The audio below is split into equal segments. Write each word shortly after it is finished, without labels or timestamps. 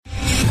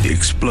the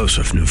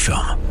explosive new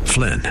film,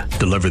 Flynn,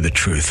 Deliver the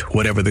Truth,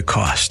 Whatever the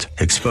Cost,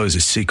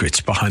 exposes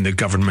secrets behind the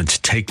government's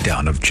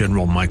takedown of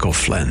General Michael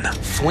Flynn.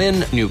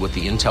 Flynn knew what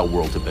the intel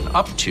world had been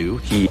up to.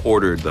 He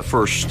ordered the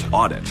first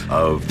audit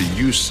of the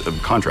use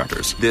of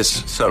contractors.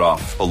 This set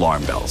off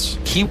alarm bells.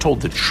 He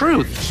told the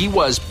truth. He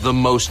was the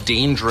most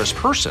dangerous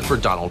person for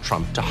Donald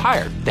Trump to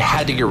hire. They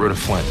had to get rid of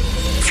Flynn.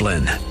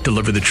 Flynn,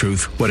 Deliver the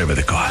Truth, Whatever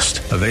the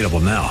Cost. Available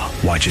now.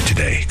 Watch it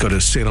today. Go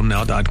to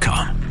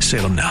salemnow.com.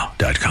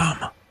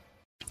 salemnow.com.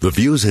 The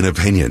views and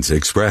opinions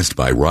expressed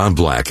by Rob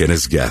Black and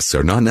his guests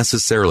are not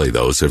necessarily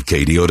those of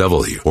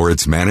KDOW or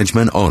its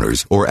management,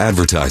 owners, or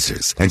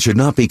advertisers and should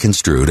not be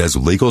construed as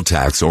legal,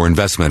 tax, or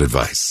investment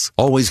advice.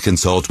 Always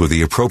consult with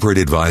the appropriate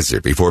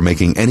advisor before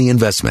making any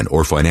investment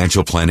or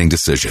financial planning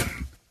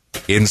decision.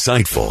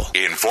 Insightful,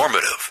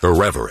 informative,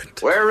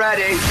 irreverent. We're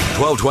ready.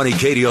 1220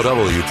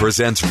 KDOW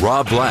presents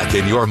Rob Black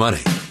and Your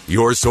Money.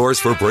 Your source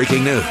for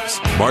breaking news,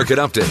 market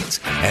updates,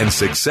 and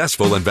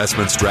successful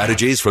investment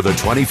strategies for the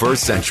 21st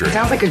century.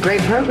 Sounds like a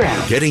great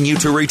program. Getting you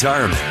to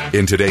retirement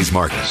in today's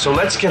market. So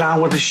let's get on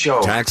with the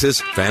show.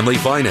 Taxes, family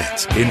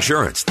finance,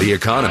 insurance, the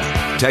economy,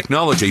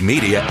 technology,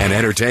 media, and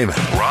entertainment.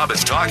 Rob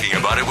is talking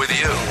about it with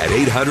you at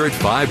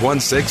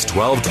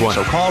 800-516-1220.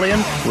 So call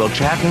in, we'll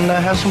chat and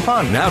have some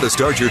fun. Now to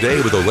start your day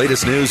with the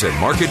latest news and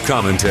market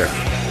commentary.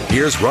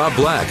 Here's Rob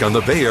Black on the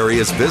Bay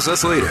Area's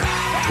business leader,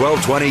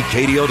 1220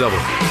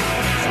 KDOW.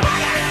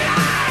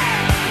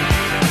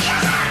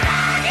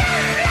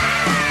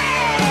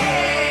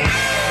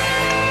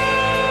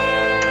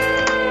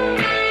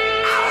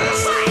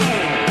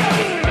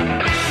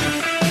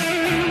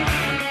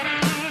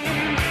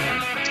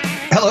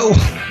 Hello.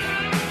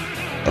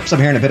 Oops, I'm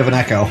hearing a bit of an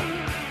echo.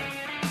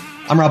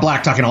 I'm Rob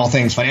Black, talking all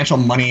things financial,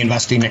 money,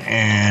 investing,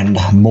 and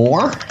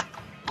more.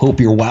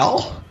 Hope you're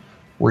well.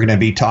 We're going to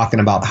be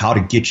talking about how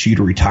to get you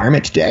to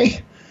retirement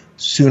today.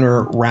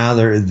 Sooner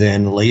rather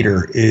than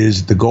later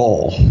is the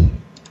goal,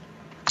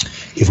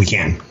 if we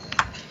can.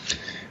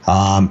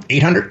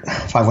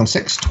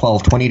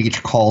 800-516-1220 to get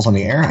your calls on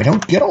the air. I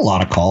don't get a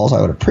lot of calls.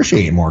 I would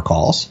appreciate more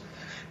calls,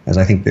 as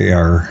I think they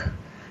are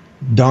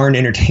darn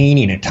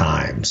entertaining at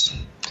times.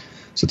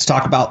 So let's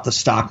talk about the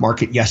stock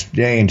market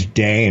yesterday and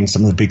today and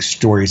some of the big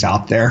stories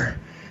out there.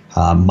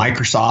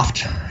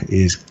 Microsoft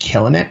is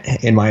killing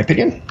it, in my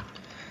opinion.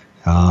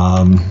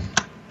 Hold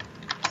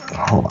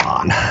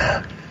on.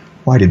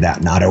 Why did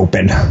that not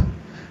open?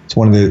 It's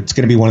going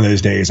to be one of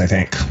those days, I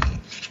think.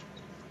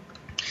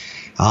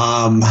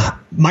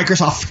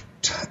 Microsoft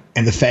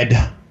and the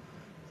Fed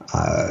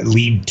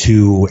lead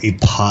to a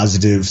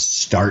positive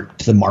start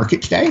to the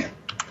market today.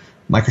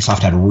 Microsoft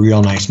had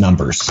real nice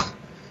numbers.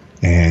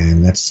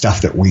 And that's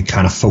stuff that we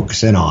kind of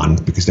focus in on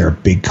because they're a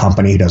big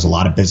company, does a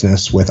lot of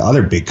business with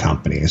other big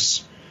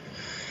companies.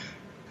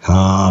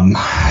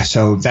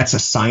 So that's a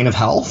sign of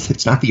health.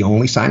 It's not the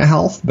only sign of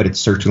health, but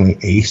it's certainly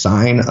a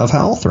sign of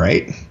health,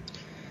 right?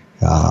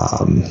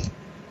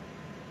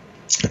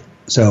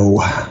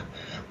 So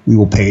we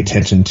will pay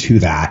attention to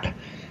that.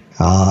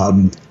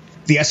 The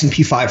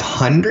S&P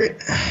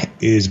 500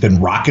 has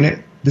been rocking it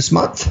this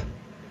month,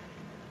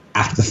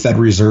 after the Fed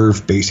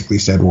Reserve basically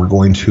said we're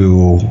going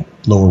to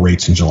lower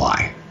rates in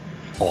July.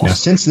 Awesome. Now,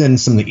 since then,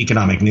 some of the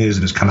economic news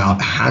that has come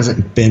out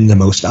hasn't been the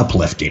most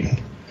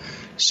uplifting.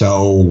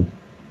 So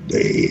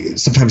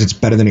sometimes it's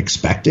better than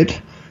expected,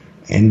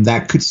 and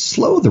that could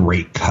slow the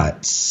rate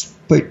cuts.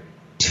 But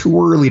too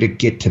early to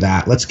get to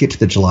that. Let's get to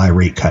the July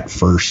rate cut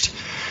first.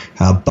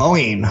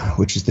 Boeing,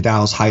 which is the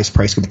Dow's highest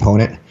price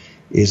component,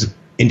 is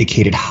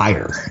indicated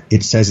higher.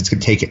 It says it's going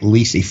to take at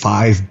least a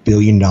 $5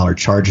 billion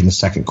charge in the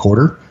second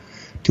quarter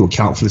to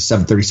account for the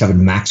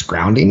 737 MAX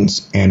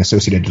groundings and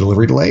associated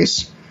delivery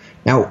delays.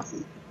 Now,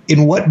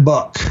 in what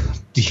book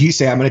do you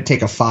say I'm going to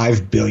take a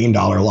 $5 billion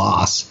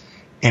loss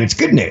and it's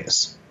good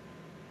news?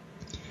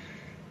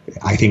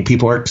 I think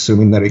people are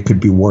assuming that it could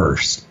be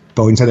worse.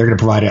 Boeing said they're going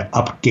to provide an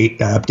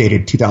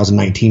updated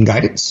 2019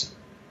 guidance.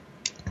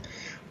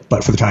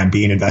 But for the time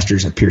being,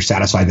 investors appear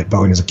satisfied that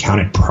Boeing has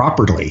accounted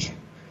properly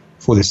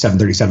for the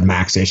 737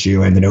 MAX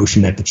issue and the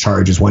notion that the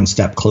charge is one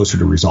step closer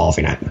to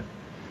resolving it.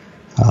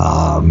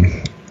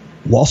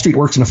 Wall Street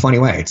works in a funny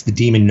way. It's the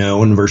demon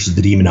known versus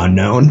the demon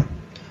unknown.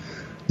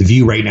 The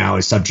view right now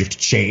is subject to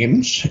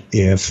change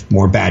if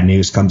more bad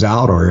news comes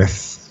out, or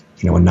if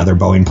another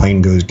Boeing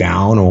plane goes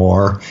down,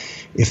 or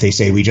if they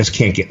say we just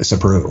can't get this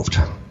approved.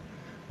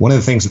 One of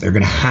the things that they're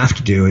going to have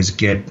to do is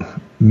get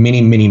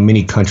many, many,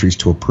 many countries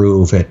to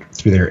approve it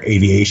through their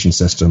aviation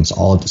systems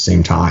all at the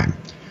same time,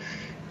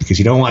 because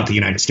you don't want the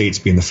United States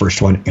being the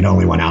first one and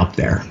only one out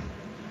there.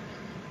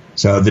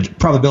 So the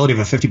probability of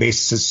a 50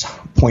 basis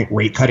point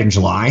rate cut in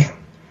July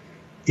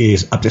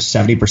is up to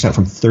 70%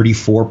 from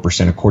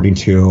 34%, according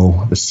to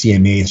the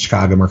CME, the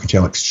Chicago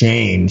Mercantile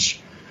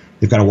Exchange.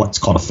 They've got what's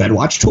called a Fed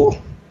Watch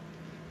tool.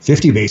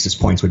 50 basis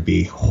points would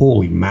be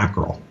holy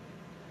mackerel.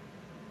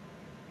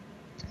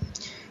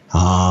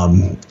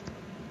 I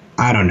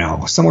don't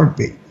know.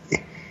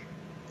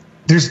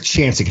 There's a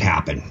chance it could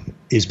happen,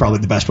 is probably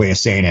the best way of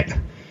saying it.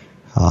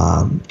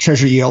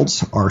 Treasury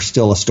yields are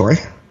still a story.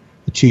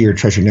 The The 2-year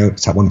Treasury note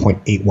is at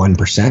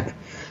 1.81%.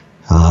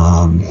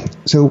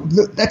 So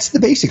that's the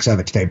basics of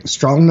it today.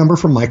 Strong number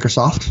from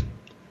Microsoft.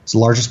 It's the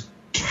largest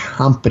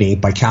company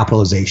by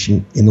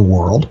capitalization in the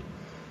world.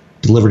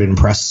 Delivered an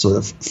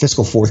impressive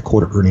fiscal fourth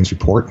quarter earnings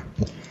report.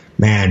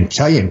 Man,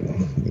 tell you,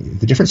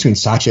 the difference between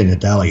Satya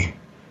Nadella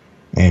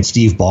and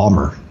Steve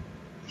Ballmer,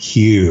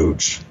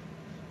 huge.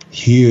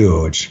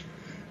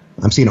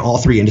 I'm seeing all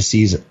three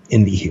indices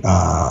in the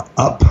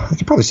up. I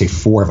could probably say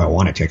 4 if I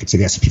wanted to. I could say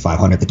the S&P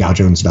 500, the Dow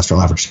Jones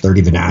Industrial Average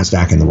 30, the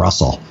NASDAQ, and the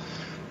Russell.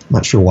 I'm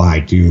not sure why I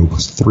do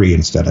 3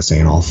 instead of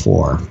saying all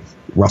 4.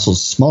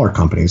 Russell's smaller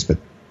companies, but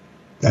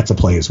that's a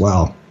play as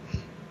well.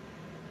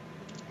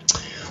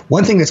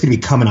 One thing that's going to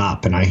be coming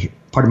up, and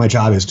part of my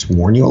job is to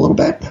warn you a little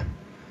bit,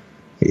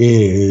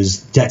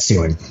 is debt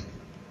ceiling.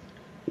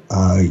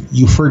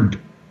 You've heard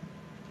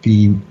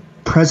the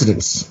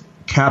president's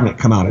cabinet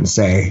come out and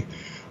say,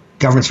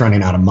 government's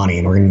running out of money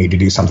and we're going to need to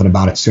do something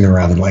about it sooner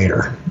rather than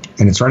later.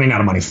 And it's running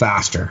out of money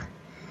faster.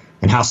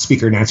 And House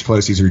Speaker Nancy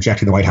Pelosi is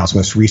rejecting the White House's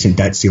most recent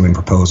debt ceiling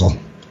proposal.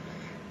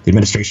 The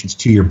administration's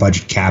 2-year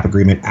budget cap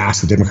agreement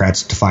asked the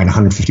Democrats to find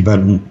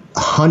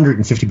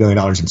 $150 billion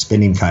in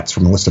spending cuts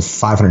from a list of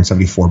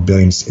 $574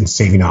 billion in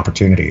saving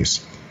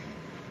opportunities.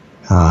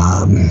 So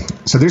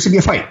there's going to be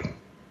a fight.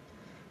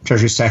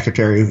 Treasury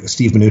Secretary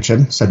Steve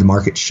Mnuchin said the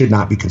market should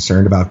not be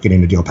concerned about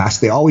getting a deal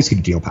passed. They always get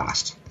a deal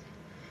passed.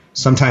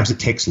 Sometimes it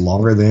takes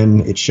longer than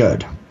it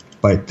should,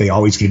 but they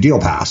always get a deal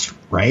passed,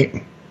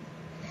 right?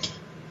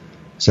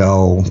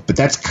 So, but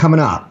that's coming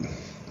up.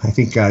 I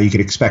think you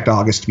could expect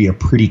August to be a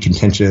pretty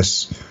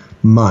contentious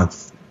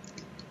month.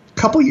 A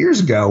couple years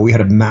ago, we had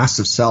a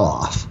massive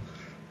sell-off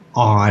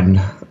on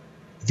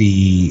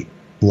the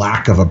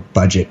lack of a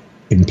budget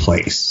in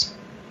place.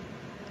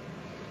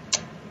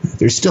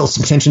 There's still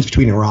some tensions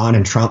between Iran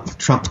and Trump.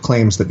 Trump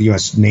claims that the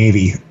U.S.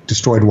 Navy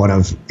destroyed one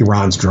of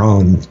Iran's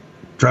drones,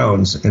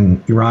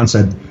 and Iran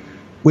said,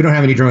 "We don't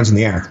have any drones in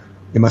the air.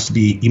 You must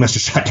have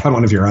shot down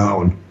one of your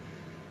own."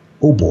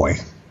 Oh boy,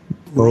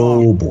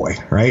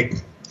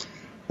 right?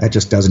 That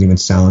just doesn't even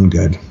sound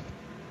good.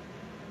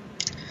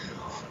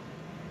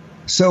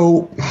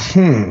 So,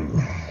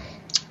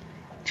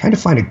 trying to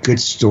find a good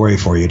story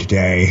for you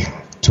today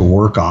to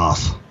work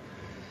off.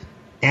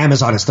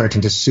 Amazon is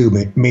threatening to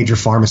sue major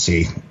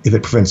pharmacy if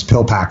it prevents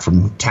PillPack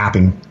from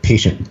tapping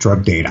patient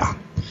drug data.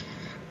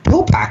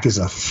 PillPack is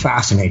a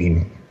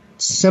fascinating,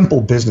 simple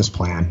business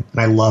plan,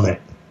 and I love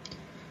it.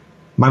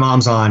 My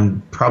mom's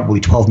on probably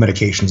 12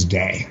 medications a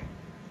day,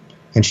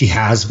 and she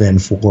has been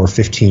for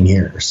 15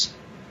 years.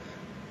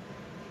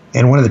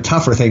 And one of the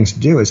tougher things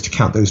to do is to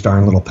count those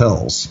darn little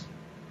pills.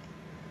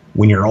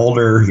 When you're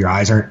older, your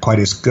eyes aren't quite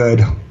as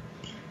good,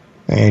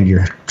 and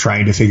you're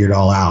trying to figure it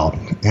all out.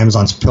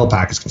 Amazon's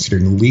PillPack is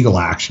considering legal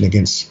action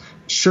against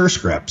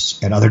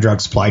SureScripts and other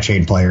drug supply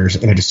chain players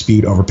in a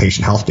dispute over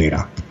patient health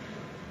data.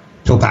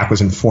 PillPack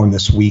was informed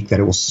this week that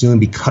it will soon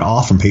be cut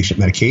off from patient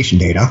medication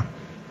data,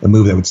 a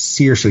move that would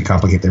seriously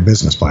complicate their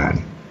business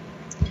plan.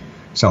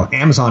 So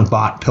Amazon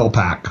bought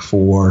PillPack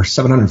for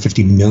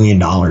 $750 million,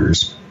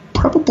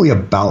 probably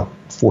about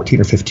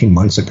 14 or 15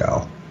 months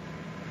ago.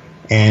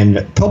 And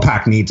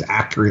PillPack needs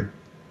accurate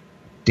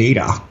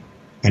data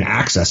and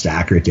access to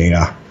accurate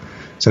data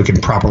so it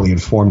can properly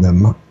inform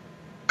them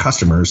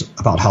customers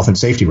about health and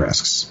safety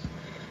risks.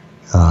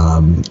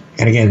 And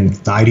again,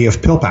 the idea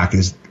of PillPack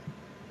is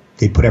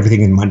they put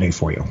everything in Monday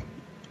for you.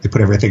 They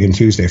put everything in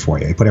Tuesday for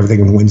you. They put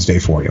everything in Wednesday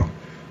for you.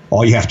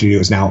 All you have to do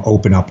is now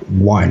open up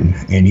one,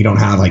 and you don't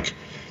have like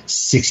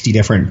 60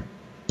 different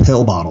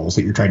pill bottles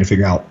that you're trying to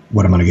figure out,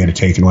 what am I going to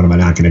take and what am I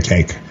not going to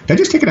take? Did I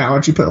just take an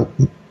allergy pill,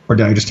 or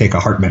did I just take a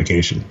heart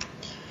medication?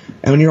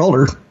 And when you're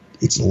older,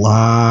 it's a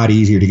lot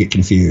easier to get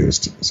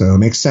confused. So it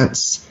makes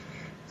sense.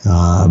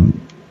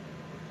 And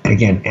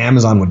again,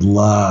 Amazon would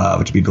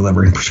love to be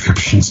delivering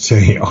prescriptions to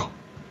you.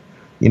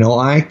 You know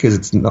why? Because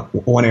it's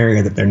one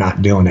area that they're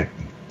not doing it.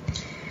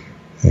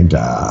 And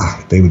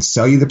they would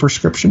sell you the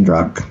prescription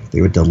drug.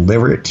 They would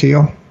deliver it to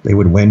you. They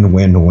would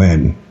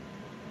win.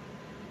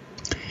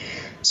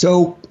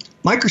 So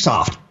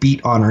Microsoft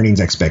beat on earnings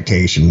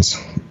expectations.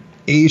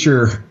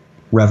 Azure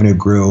revenue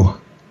grew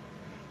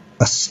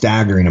a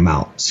staggering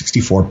amount,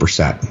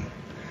 64%.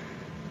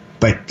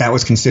 But that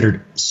was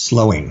considered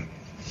slowing.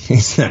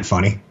 Isn't that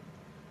funny?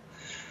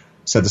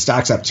 So the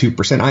stock's up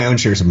 2%. I own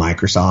shares of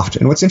Microsoft.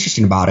 And what's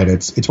interesting about it,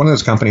 it's one of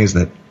those companies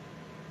that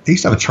they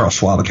used to have a Charles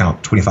Schwab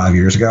account 25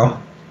 years ago.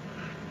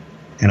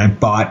 And I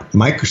bought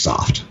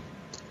Microsoft.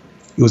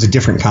 It was a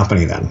different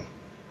company then.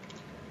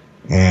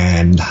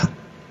 And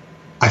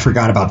I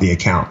forgot about the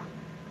account.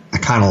 I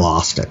kind of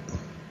lost it.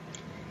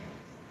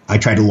 I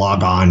tried to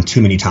log on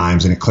too many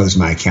times and it closed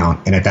my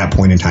account. And at that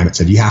point in time, it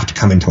said, you have to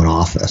come into an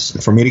office.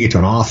 And for me to get to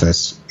an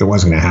office, it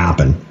wasn't going to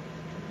happen.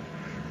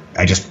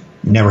 I just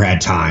never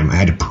had time. I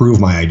had to prove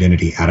my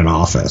identity at an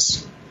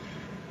office.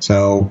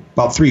 So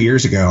about 3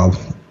 years ago,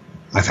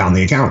 I found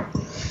the account.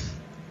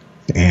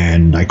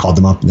 And I called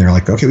them up and they're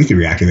like, okay, we can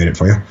reactivate it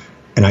for you.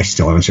 And I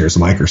still own shares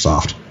of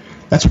Microsoft.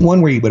 That's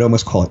one where you would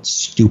almost call it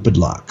stupid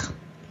luck.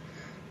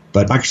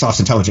 But Microsoft's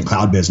intelligent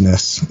cloud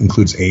business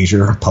includes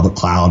Azure, public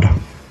cloud,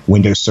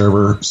 Windows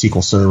Server,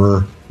 SQL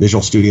Server,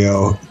 Visual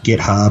Studio,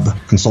 GitHub,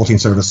 consulting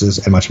services,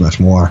 and much, much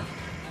more.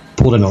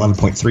 Pulled in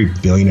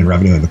 $11.3 billion in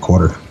revenue in the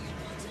quarter.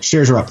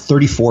 Shares are up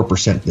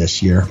 34%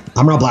 this year.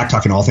 I'm Rob Black,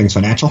 talking all things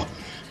financial.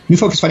 New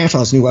Focus Financial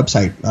has a new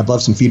website. I'd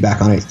love some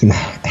feedback on it. You can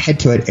head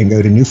to it and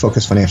go to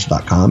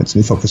newfocusfinancial.com. It's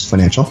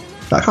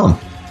newfocusfinancial.com.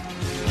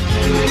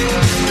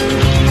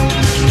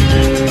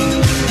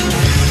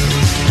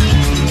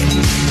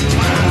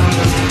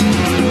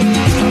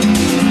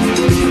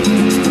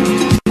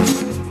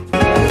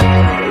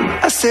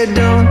 I said,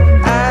 don't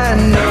I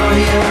know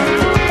you?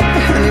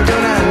 Honey,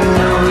 don't I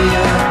know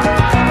you?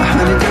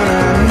 Honey, don't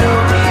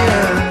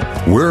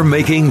I know you? We're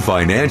making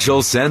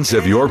financial sense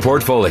of your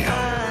portfolio.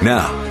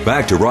 Now,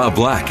 back to Rob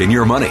Black and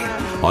Your Money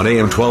on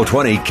AM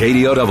 1220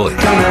 KDOW.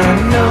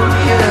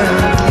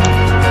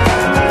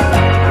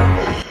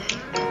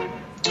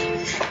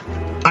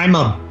 I'm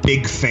a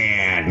big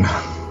fan.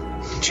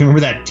 Do you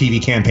remember that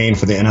TV campaign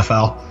for the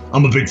NFL?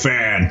 I'm a big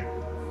fan.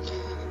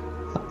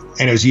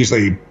 And it was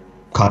usually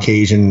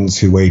Caucasians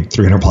who weighed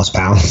 300 plus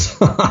pounds.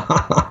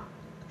 That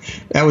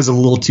was a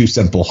little too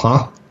simple,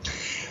 huh?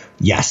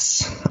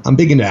 Yes, I'm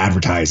big into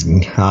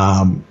advertising.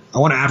 I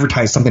want to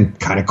advertise something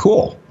kind of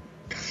cool.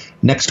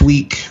 Next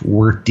week,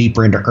 we're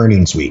deeper into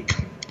earnings week.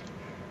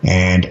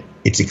 And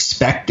it's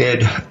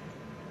expected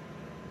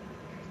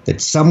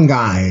that some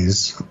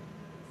guys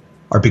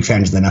are big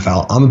fans of the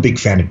NFL. I'm a big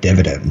fan of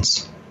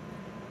dividends.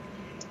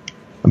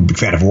 I'm a big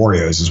fan of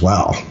Oreos as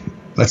well.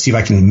 Let's see if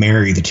I can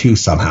marry the two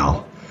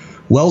somehow.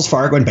 Wells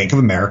Fargo and Bank of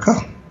America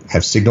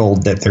have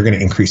signaled that they're going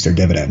to increase their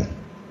dividend.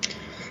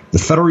 The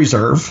Federal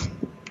Reserve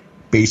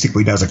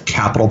basically does a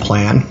capital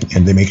plan,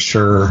 and they make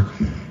sure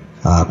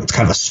it's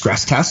kind of a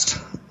stress test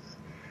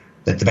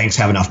that the banks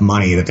have enough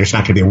money, that there's not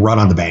going to be a run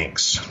on the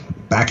banks.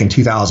 Back in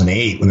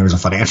 2008, when there was a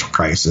financial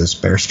crisis,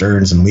 Bear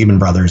Stearns and Lehman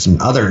Brothers and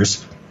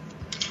others,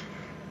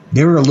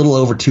 they were a little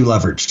over too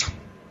leveraged.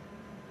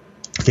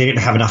 They didn't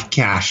have enough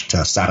cash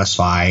to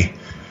satisfy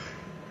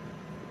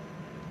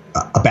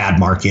a bad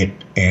market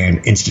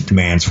and instant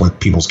demands for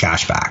people's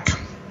cash back.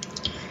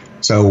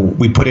 So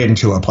we put it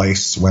into a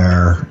place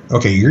where,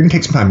 okay, you're going to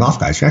take some time off,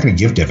 guys. You're not going to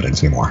give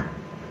dividends anymore.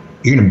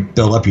 You're going to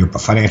build up your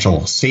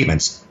financial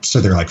statements so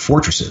they're like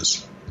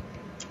fortresses.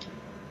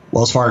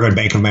 Wells Fargo and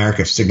Bank of America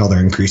have signaled their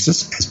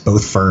increases as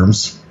both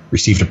firms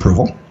received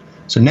approval.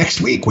 So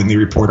next week, when they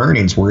report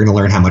earnings, we're going to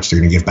learn how much they're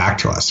going to give back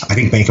to us. I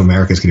think Bank of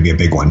America is going to be a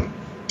big one.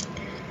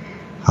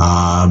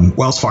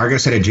 Wells Fargo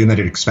said in June that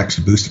it expects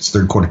to boost its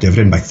third quarter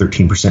dividend by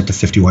 13% to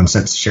 51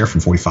 cents a share from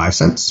 45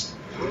 cents.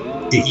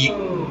 It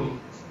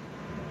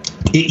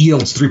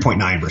yields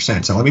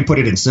 3.9%. So let me put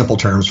it in simple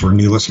terms for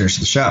new listeners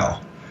to the show.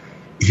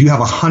 If you have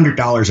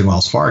 $100 in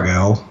Wells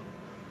Fargo,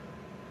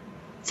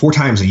 4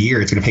 times a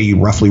year, it's going to pay you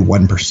roughly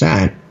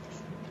 1%.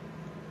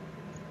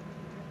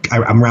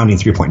 I'm rounding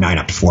 3.9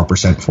 up to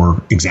 4%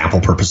 for example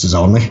purposes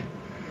only.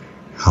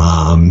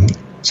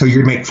 So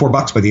you're going to make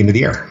 $4 by the end of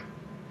the year.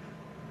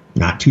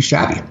 Not too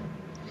shabby.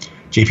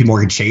 JP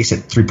Morgan Chase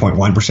at 3.1%,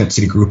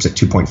 Citigroup's at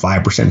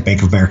 2.5%,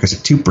 Bank of America's at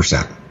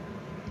 2%.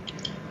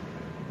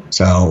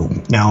 So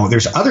now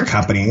there's other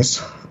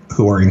companies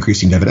who are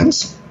increasing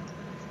dividends,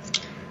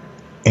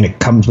 and it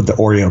comes with the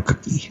Oreo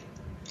cookie.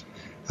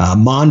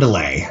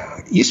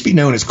 Mondelez used to be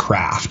known as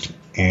Kraft,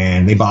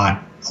 and they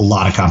bought a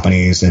lot of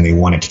companies, and they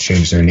wanted to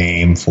change their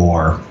name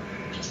for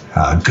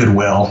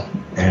goodwill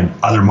and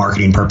other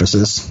marketing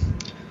purposes.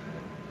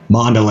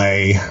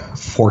 Mondelez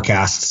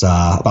forecasts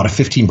about a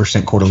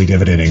 15% quarterly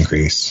dividend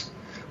increase.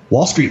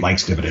 Wall Street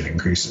likes dividend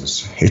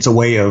increases. It's a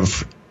way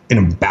of, in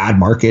a bad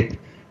market,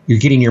 you're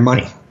getting your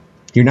money.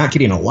 You're not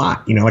getting a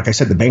lot. You know, like I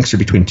said, the banks are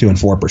between 2 and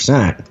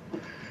 4%,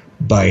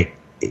 but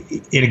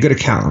in a good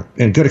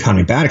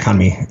economy, bad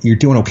economy, you're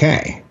doing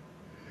okay.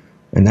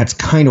 And that's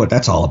kind of what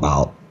that's all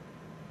about.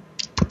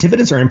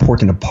 Dividends are an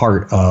important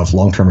part of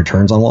long-term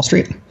returns on Wall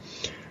Street.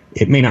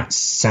 It may not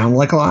sound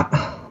like a lot,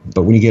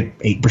 but when you get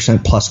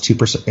 8% plus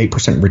 2%,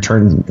 8%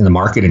 return in the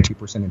market and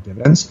 2% in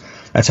dividends,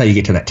 that's how you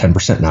get to that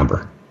 10%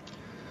 number.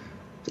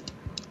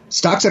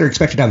 Stocks that are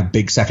expected to have a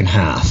big second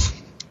half.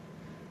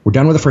 We're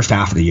done with the first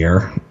half of the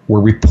year.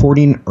 We're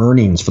reporting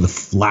earnings for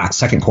the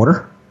second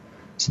quarter.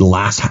 So the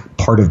last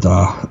part of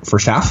the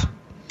first half.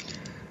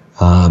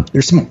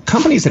 There's some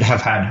companies that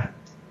have had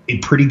a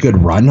pretty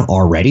good run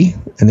already,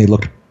 and they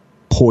look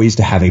poised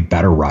to have a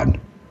better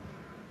run.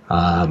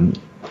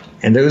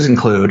 And those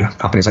include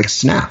companies like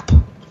Snap.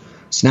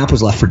 Snap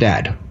was left for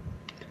dead,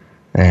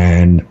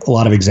 and a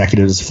lot of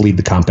executives fled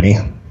the company.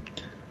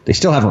 They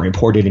still haven't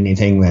reported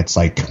anything that's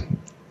like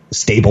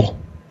stable,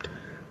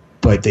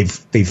 but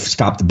they've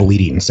stopped the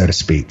bleeding, so to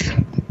speak.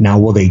 Now,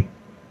 will they?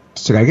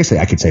 So I guess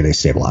I could say they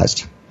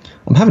stabilized.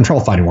 I'm having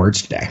trouble finding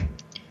words today.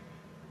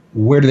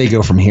 Where do they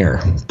go from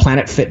here?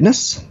 Planet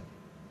Fitness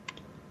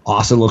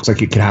also looks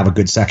like it could have a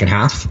good second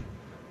half.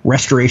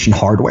 Restoration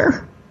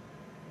Hardware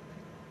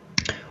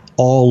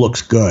all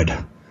looks good.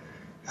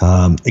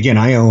 Again,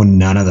 I own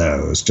none of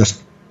those,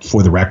 just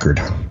for the record.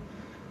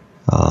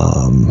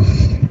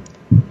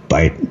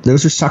 But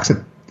those are stocks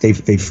that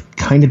they've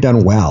kind of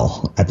done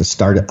well at the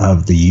start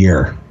of the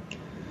year.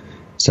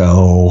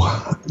 So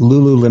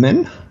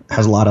Lululemon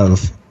has a lot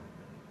of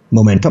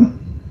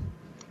momentum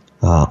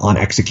on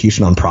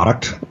execution, on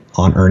product,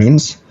 on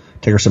earnings.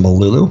 Ticker symbol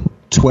Lulu.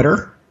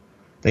 Twitter,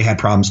 they had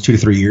problems 2 to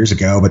 3 years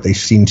ago, but they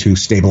seem to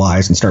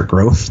stabilize and start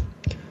growth.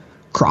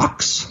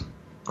 Crocs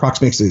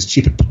makes these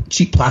cheap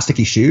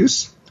plasticky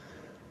shoes,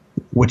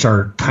 which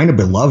are kind of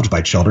beloved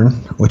by children,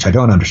 which I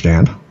don't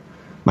understand.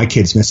 My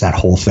kids miss that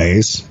whole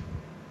phase.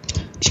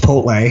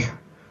 Chipotle,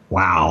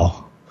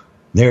 wow,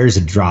 there's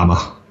a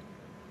drama.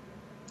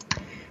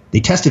 They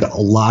tested a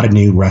lot of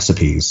new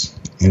recipes,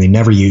 and they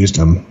never used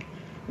them.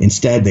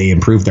 Instead, they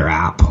improved their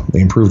app. They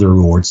improved their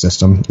reward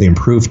system. They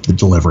improved the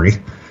delivery.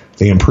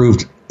 They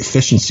improved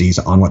efficiencies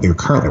on what they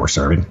currently were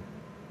serving.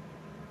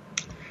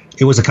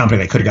 It was a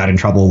company that could have got in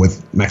trouble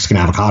with Mexican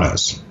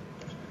avocados.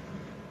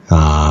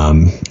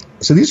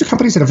 So these are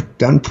companies that have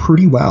done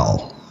pretty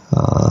well.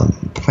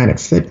 Planet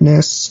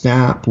Fitness,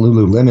 Snap,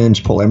 Lululemon,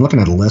 Chipotle. I'm looking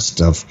at a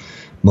list of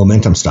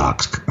momentum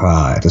stocks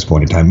at this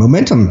point in time.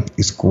 Momentum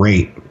is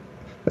great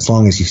as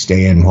long as you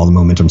stay in while the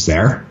momentum's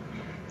there.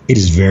 It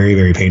is very,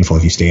 very painful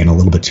if you stay in a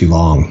little bit too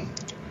long.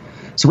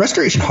 So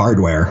Restoration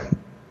Hardware,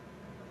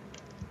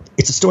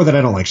 it's a store that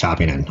I don't like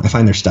shopping in. I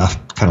find their stuff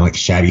kind of like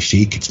shabby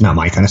chic. It's not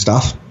my kind of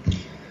stuff.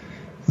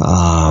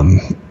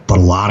 But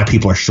a lot of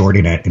people are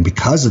shorting it. And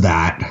because of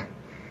that,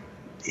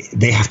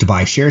 they have to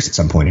buy shares at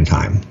some point in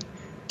time.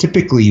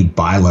 Typically, you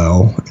buy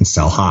low and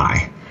sell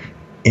high.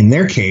 In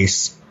their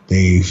case,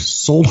 they've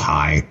sold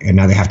high, and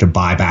now they have to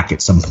buy back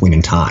at some point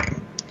in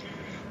time.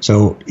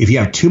 So if you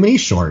have too many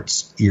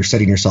shorts, you're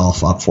setting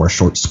yourself up for a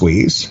short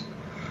squeeze.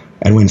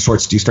 And when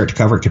shorts do start to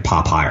cover, it could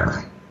pop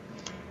higher.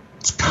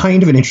 It's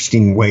kind of an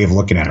interesting way of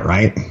looking at it,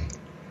 right?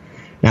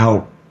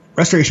 Now,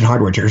 Restoration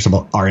Hardware, ticker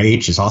symbol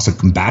RH, is also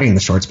combating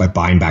the shorts by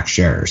buying back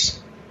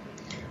shares.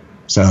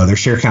 So their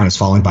share count is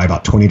falling by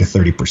about 20 to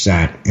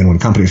 30%. And when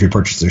companies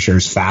repurchase their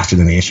shares faster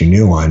than they issue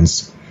new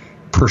ones,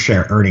 per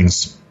share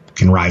earnings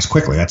can rise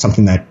quickly. That's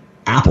something that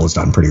Apple has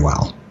done pretty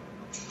well.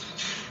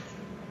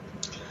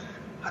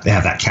 They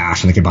have that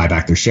cash and they can buy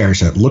back their shares.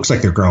 So it looks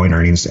like they're growing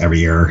earnings every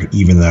year,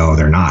 even though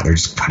they're not. They're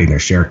just cutting their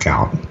share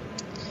count.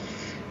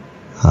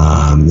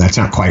 That's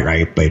not quite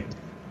right, but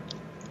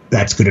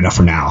that's good enough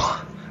for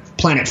now.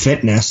 Planet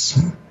Fitness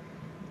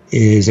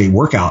is a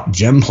workout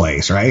gym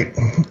place, right?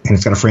 And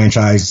it's got a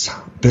franchise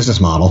business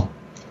model.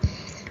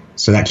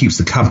 So that keeps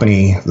the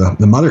company,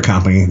 the mother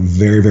company,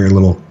 very, very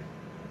little,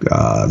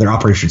 their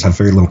operations have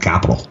very little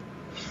capital,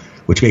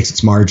 which makes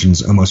its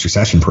margins almost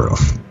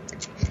recession-proof.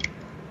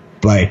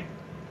 But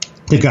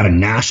they've got a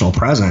national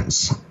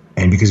presence,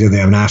 and because they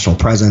have a national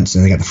presence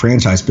and they got the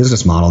franchise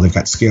business model, they've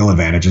got scale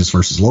advantages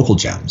versus local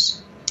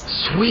gyms.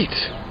 Sweet.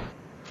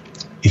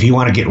 If you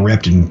want to get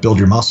ripped and build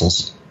your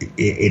muscles,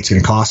 it's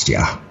going to cost you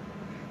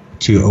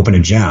to open a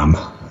gym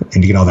and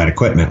to get all that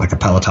equipment, like a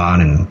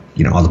Peloton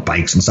and all the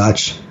bikes and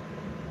such.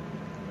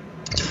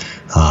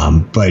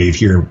 But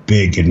if you're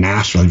big and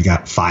national, you've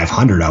got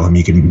 500 of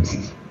them,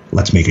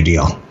 let's make a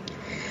deal.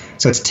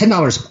 So it's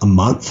 $10 a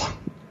month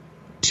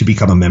to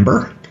become a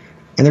member.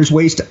 And there's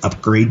ways to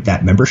upgrade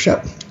that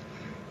membership.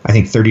 I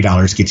think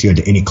 $30 gets you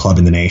into any club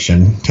in the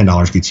nation.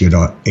 $10 gets you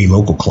into a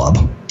local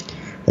club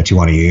that you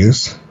want to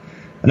use.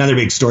 Another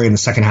big story in the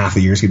second half of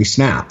the year is going to be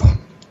Snap.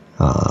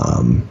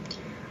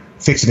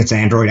 Fixing its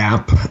Android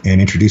app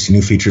and introducing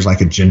new features like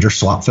a gender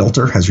swap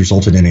filter has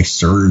resulted in a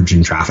surge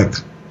in traffic.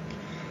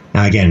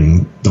 Now,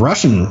 again, the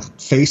Russian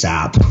Face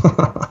app,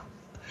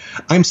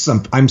 I'm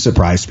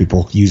surprised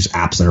people use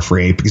apps that are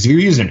free, because if you're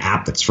using an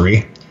app that's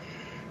free,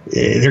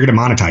 they're going to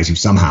monetize you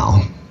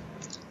somehow.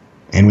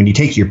 And when you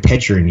take your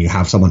picture and you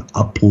have someone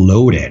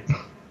upload it,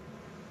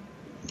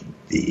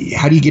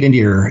 how do you get into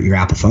your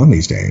Apple phone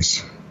these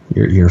days?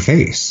 Your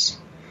face.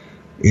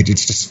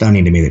 It's just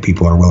stunning to me that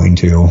people are willing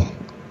to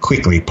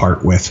quickly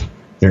part with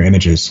their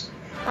images.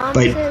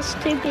 But as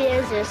stupid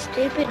as a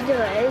stupid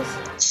does.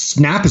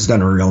 Snap has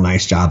done a real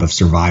nice job of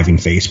surviving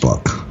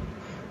Facebook.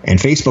 And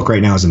Facebook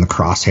right now is in the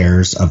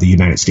crosshairs of the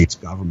United States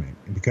government.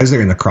 And because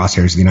they're in the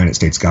crosshairs of the United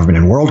States government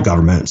and world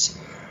governments,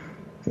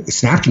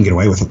 Snap can get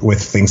away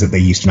with things that they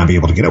used to not be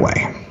able to get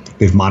away.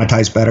 They've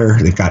monetized better.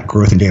 They've got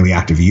growth in daily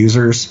active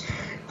users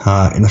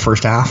in the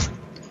first half.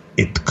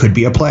 It could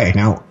be a play.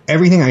 Now,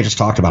 everything I just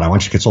talked about, I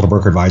want you to consult a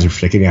broker advisor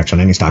for taking action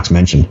on any stocks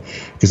mentioned,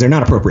 because they're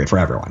not appropriate for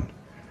everyone.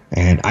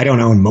 And I don't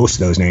own most of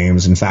those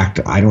names. In fact,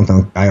 I don't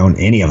think I own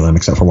any of them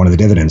except for one of the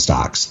dividend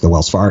stocks, the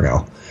Wells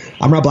Fargo.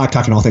 I'm Rob Black,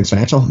 talking all things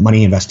financial,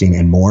 money, investing,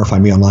 and more.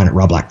 Find me online at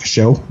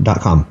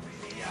robblackshow.com.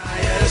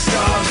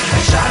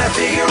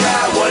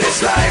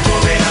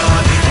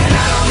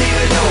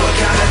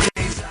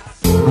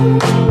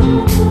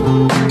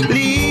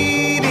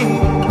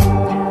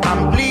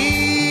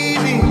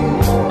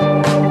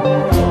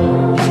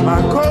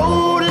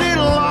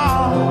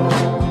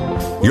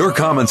 Your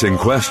comments and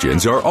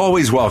questions are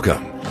always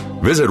welcome.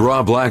 Visit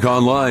Rob Black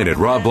online at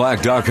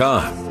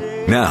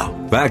robblack.com. Now,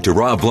 back to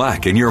Rob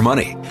Black and Your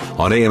Money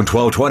on AM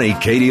 1220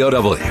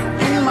 KDOW.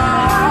 In my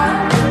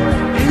heart,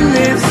 in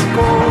this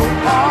cold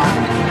heart,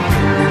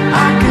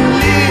 I can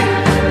live.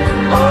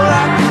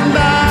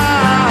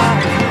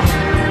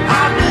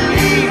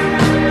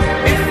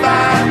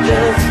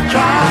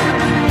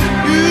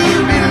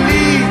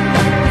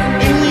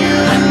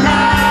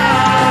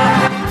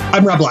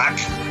 I'm Rob Black.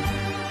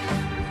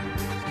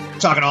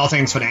 Talking all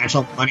things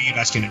financial, money,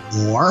 investing,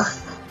 and more.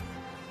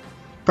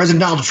 President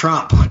Donald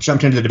Trump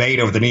jumped into the debate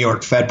over the New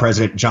York Fed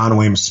President John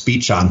Williams'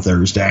 speech on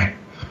Thursday.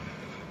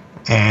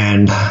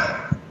 And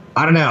I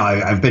don't know,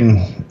 I've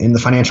been in the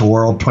financial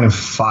world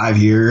 25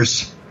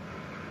 years,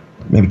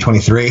 maybe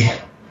 23.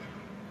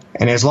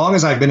 And as long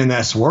as I've been in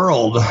this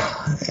world,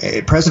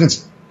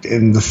 presidents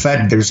in the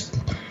Fed, there's,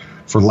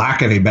 for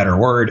lack of a better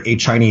word, a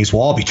Chinese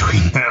wall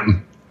between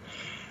them.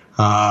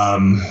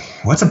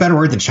 What's a better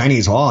word than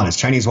Chinese wall? And is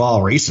Chinese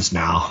wall racist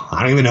now?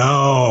 I don't even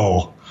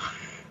know.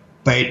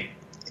 But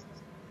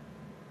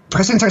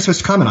presidents aren't supposed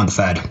to comment on the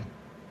Fed.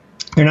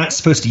 They're not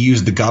supposed to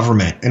use the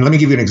government. And let me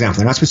give you an example.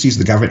 They're not supposed to use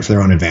the government for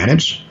their own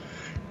advantage.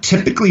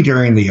 Typically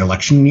during the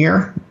election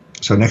year,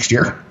 so next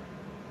year,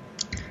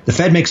 the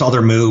Fed makes all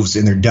their moves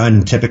and they're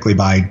done typically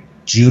by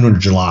June or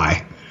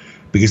July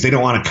because they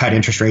don't want to cut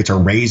interest rates or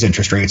raise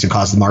interest rates and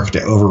cause the market to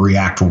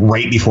overreact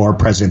right before a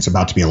president's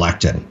about to be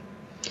elected.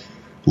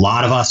 A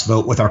lot of us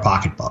vote with our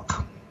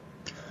pocketbook.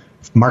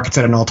 If the market's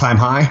at an all-time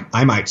high,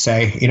 I might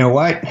say, you know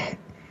what?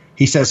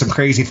 He says some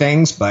crazy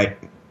things, but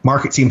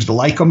market seems to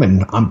like him,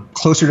 and I'm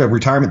closer to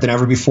retirement than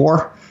ever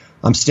before.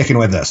 I'm sticking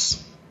with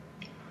this.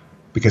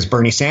 Because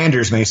Bernie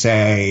Sanders may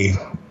say,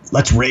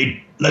 let's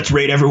raid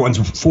everyone's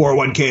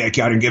 401k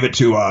account and give it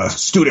to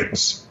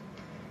students.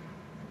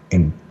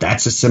 And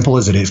that's as simple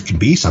as it can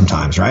be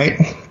sometimes,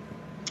 right?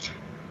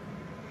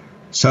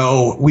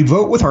 So we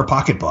vote with our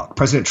pocketbook.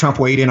 President Trump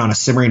weighed in on a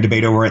simmering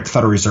debate over at the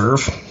Federal Reserve,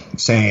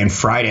 saying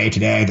Friday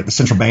today that the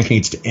central bank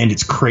needs to end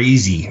its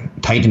crazy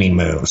tightening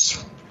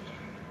moves.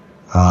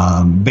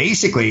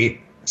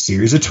 Basically, a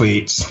series of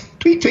tweets.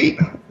 Tweet.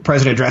 The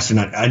president addressed an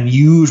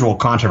unusual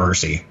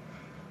controversy.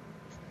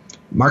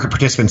 Market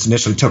participants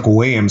initially took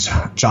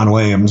John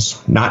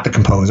Williams, not the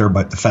composer,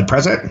 but the Fed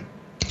president,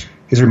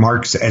 his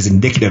remarks as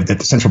indicative that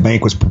the central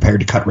bank was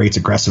prepared to cut rates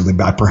aggressively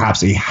by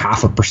perhaps a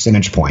 0.5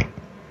 percentage point.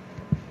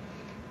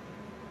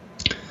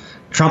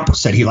 Trump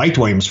said he liked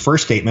Williams'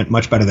 first statement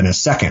much better than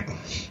his second.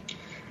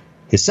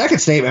 His second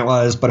statement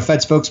was, but a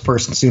Fed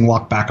spokesperson soon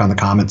walked back on the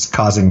comments,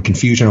 causing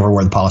confusion over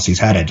where the policy is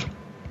headed.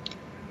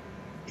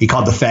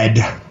 Trump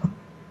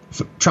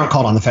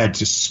called on the Fed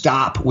to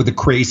stop with the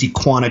crazy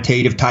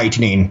quantitative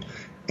tightening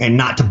and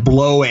not to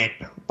blow it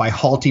by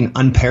halting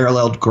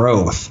unparalleled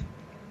growth.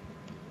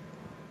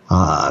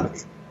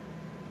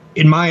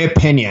 In my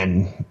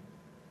opinion,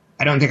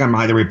 I don't think I'm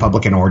either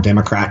Republican or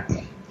Democrat.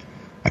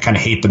 I kind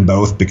of hate them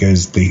both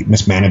because they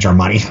mismanage our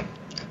money,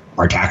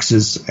 our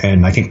taxes,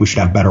 and I think we should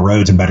have better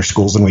roads and better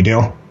schools than we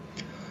do.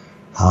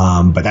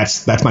 But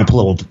that's my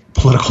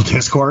political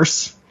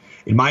discourse.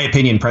 In my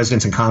opinion,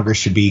 presidents and Congress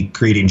should be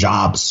creating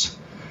jobs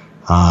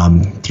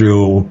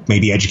through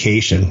maybe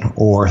education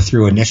or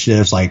through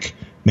initiatives like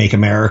Make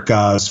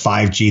America's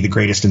 5G the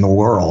greatest in the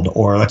world,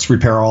 or let's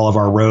repair all of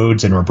our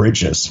roads and our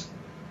bridges.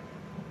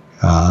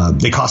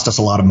 They cost us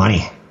a lot of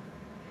money.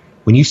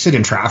 When you sit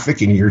in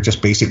traffic and you're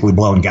just basically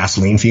blowing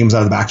gasoline fumes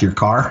out of the back of your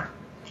car,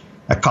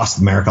 that costs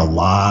America a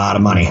lot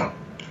of money.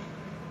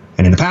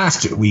 And in the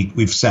past,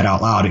 we've said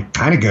out loud, it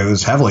kind of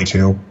goes heavily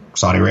to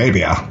Saudi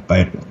Arabia,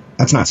 but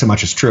that's not so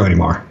much as true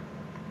anymore.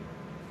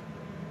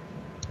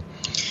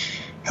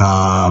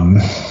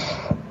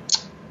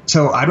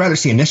 So I'd rather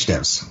see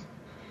initiatives.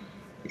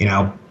 You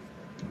know,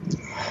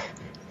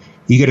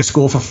 you go to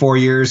school for 4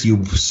 years,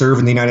 you serve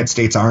in the United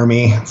States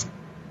Army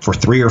for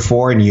 3 or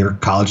 4, and your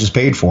college is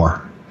paid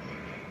for.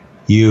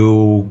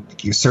 You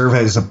serve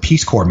as a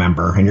Peace Corps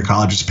member and your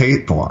college is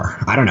paid for.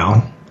 I don't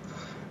know.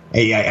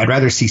 I'd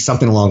rather see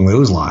something along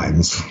those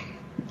lines.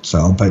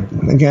 So, but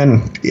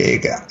again,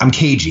 I'm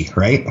cagey,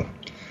 right?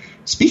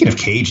 Speaking of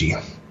cagey,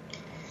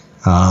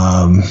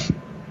 Mark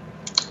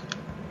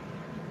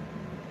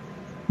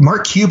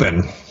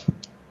Cuban,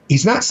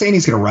 he's not saying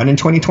he's going to run in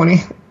 2020,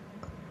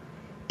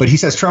 but he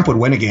says Trump would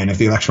win again if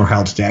the election were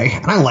held today.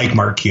 And I like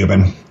Mark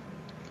Cuban.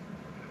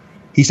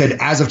 He said,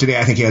 as of today,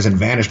 I think he has an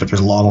advantage, but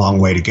there's a long, long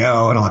way to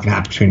go, and a lot can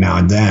happen between now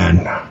and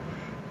then.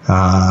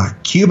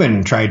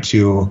 Cuban tried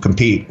to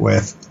compete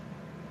with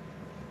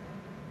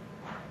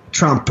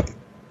Trump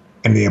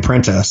in The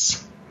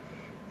Apprentice.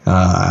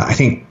 I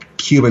think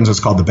Cuban's was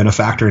called The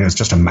Benefactor, and it was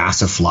just a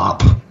massive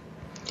flop.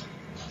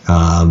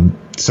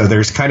 So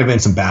there's kind of been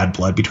some bad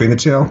blood between the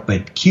two,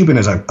 but Cuban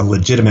is a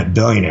legitimate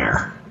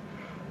billionaire,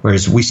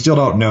 whereas we still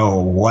don't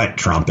know what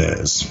Trump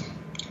is.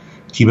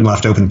 Cuban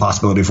left open the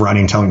possibility of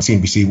running, telling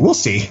CNBC, we'll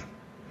see.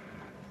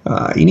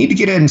 You need to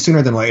get in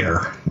sooner than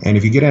later. And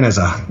if you get in as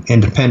an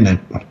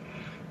independent,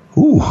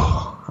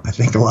 I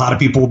think a lot of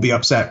people will be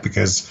upset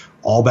because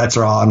all bets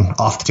are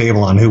off the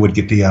table on who would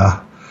get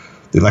the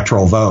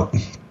electoral vote.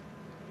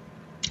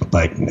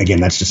 But again,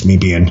 that's just me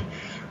being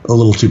a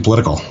little too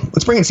political.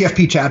 Let's bring in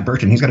CFP Chad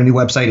Burton. He's got a new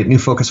website at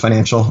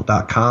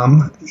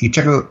newfocusfinancial.com. You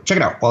check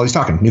it out while he's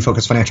talking.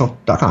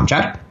 newfocusfinancial.com.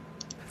 Chad?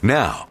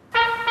 Now,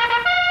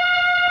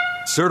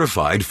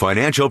 certified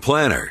financial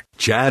planner,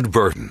 Chad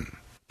Burton.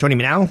 Joining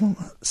me now,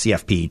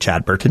 CFP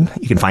Chad Burton.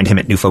 You can find him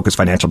at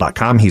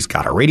newfocusfinancial.com. He's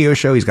got a radio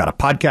show. He's got a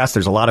podcast.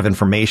 There's a lot of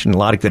information, a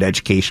lot of good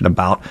education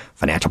about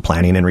financial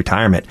planning and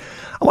retirement.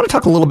 I want to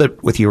talk a little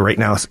bit with you right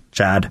now,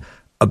 Chad,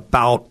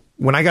 about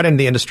when I got into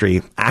the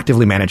industry,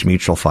 actively managed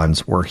mutual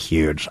funds were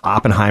huge.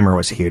 Oppenheimer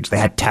was huge. They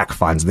had tech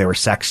funds. They were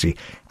sexy.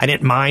 I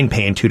didn't mind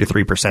paying 2 to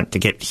 3% to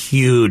get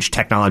huge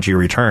technology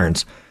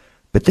returns.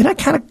 But then I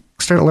kind of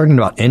started learning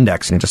about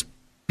indexing and just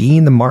being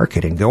in the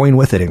market and going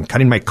with it and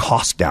cutting my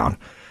costs down.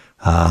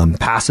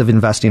 Passive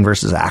investing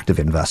versus active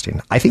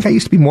investing. I think I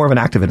used to be more of an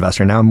active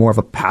investor. Now I'm more of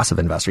a passive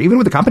investor, even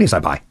with the companies I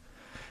buy.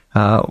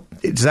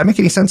 Does that make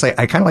any sense?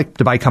 I kind of like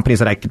to buy companies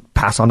that I could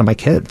pass on to my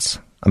kids.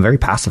 I'm very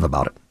passive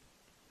about it.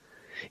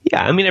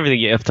 Yeah, I mean, everything,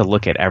 you have to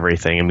look at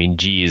everything. I mean,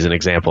 GE is an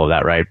example of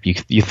that, right?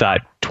 You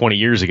thought 20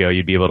 years ago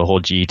you'd be able to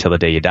hold GE till the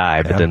day you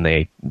die, but then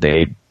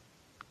they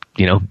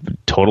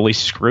totally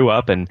screw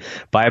up and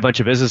buy a bunch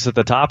of business at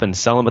the top and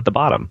sell them at the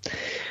bottom.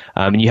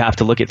 And you have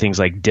to look at things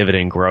like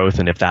dividend growth,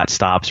 and if that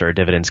stops or a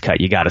dividend's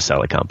cut, you got to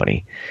sell a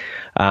company.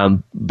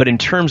 But in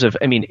terms of,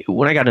 I mean,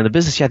 when I got into the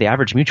business, the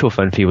average mutual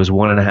fund fee was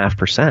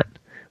 1.5%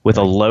 with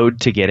a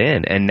load to get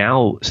in. And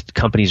now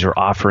companies are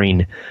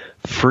offering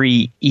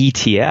free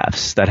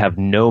ETFs that have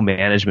no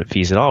management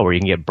fees at all, where you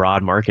can get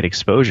broad market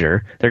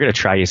exposure. They're going to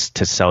try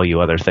to sell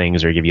you other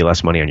things or give you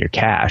less money on your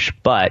cash,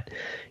 but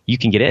you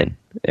can get in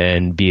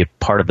and be a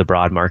part of the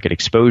broad market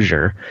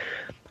exposure.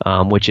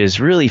 Which is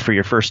really for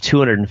your first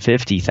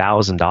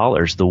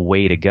 $250,000 the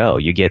way to go.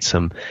 You get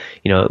some,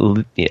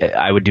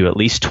 I would do at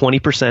least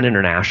 20%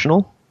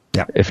 international,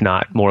 if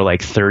not more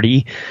like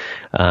 30,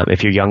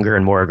 if you're younger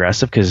and more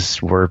aggressive, because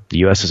the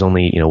U.S. is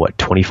only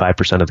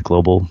 25% of the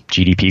global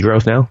GDP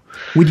growth now.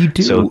 Would you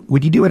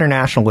do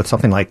international with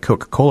something like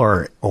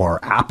Coca-Cola or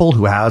Apple,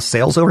 who has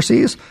sales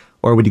overseas,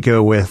 or would you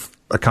go with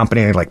a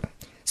company like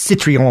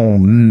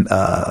Citron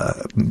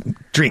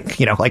drink,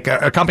 like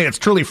a company that's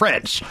truly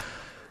French?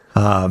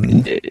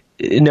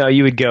 No,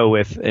 you would go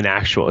with an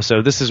actual.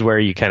 So this is where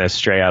you kind of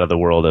stray out of the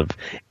world of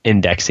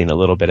indexing a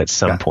little bit at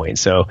some point.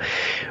 So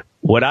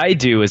what I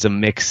do is a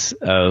mix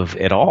of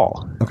it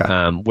all,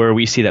 where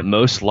we see that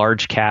most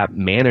large cap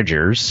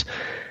managers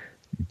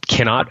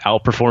cannot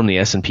outperform the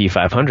S&P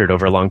 500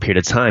 over a long period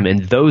of time. And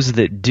those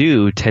that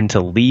do tend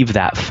to leave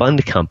that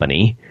fund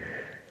company.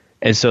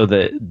 And so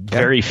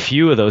very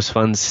few of those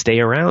funds stay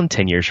around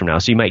 10 years from now.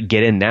 So you might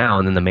get in now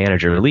and then the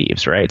manager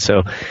leaves, right?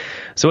 So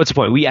what's the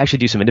point? We actually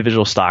do some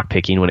individual stock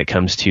picking when it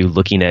comes to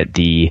looking at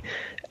the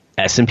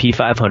S&P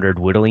 500,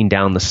 whittling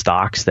down the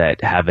stocks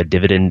that have a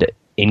dividend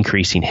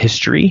increasing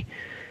history,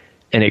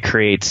 and it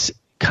creates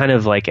kind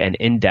of like an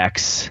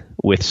index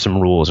with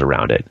some rules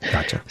around it.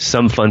 Gotcha.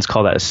 Some funds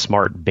call that a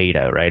smart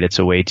beta, right? It's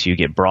a way to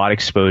get broad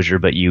exposure,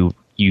 but you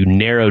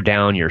narrow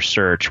down your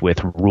search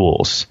with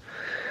rules.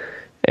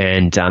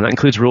 And that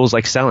includes rules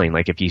like selling.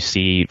 Like if you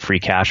see free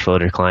cash flow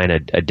decline,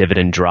 a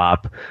dividend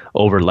drop,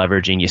 over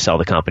leveraging, you sell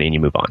the company and you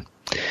move on.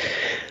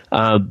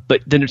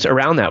 But then it's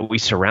around that, we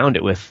surround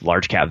it with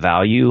large cap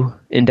value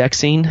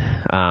indexing,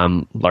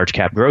 large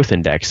cap growth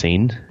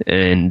indexing.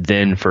 And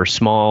then for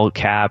small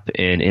cap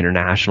and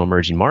international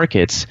emerging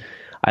markets,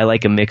 I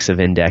like a mix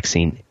of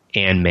indexing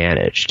and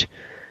managed.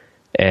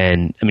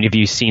 And I mean, if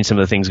you've seen some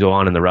of the things go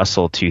on in the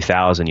Russell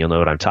 2000, you'll know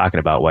what I'm talking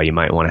about, why you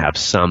might want to have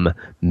some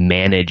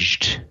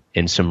managed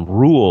and some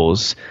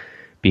rules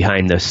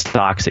behind the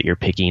stocks that you're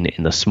picking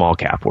in the small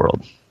cap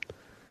world.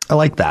 I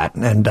like that.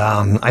 And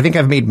I think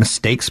I've made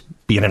mistakes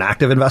being an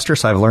active investor,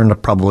 so I've learned to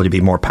probably be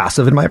more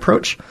passive in my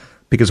approach,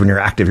 because when you're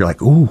active, you're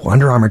like, ooh,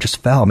 Under Armour just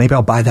fell. Maybe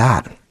I'll buy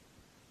that.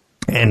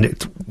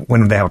 And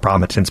when they have a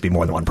problem, it tends to be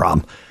more than one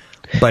problem.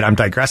 But I'm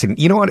digressing.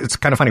 You know what? It's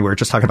kind of funny. We were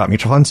just talking about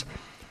mutual funds.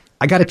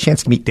 I got a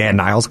chance to meet Dan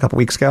Niles a couple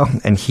weeks ago,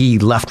 and he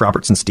left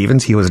Robertson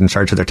Stephens. He was in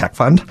charge of their tech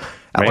fund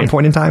at one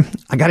point in time.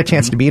 I got a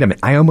chance to meet him.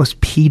 I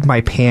almost peed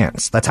my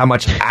pants. That's how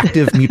much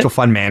active mutual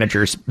fund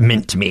managers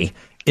meant to me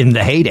in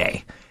the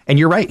heyday. And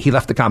you're right. He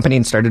left the company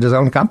and started his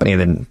own company.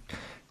 Then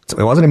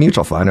it wasn't a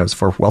mutual fund. It was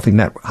for wealthy,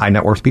 high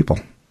net worth people.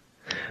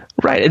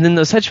 Right. And then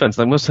those hedge funds,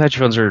 like most hedge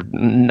funds are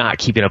not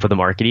keeping up with the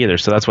market either.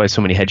 So that's why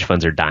so many hedge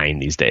funds are dying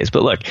these days.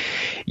 But look,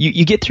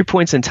 you get through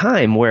points in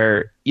time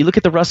where you look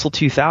at the Russell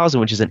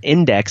 2000, which is an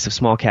index of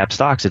small cap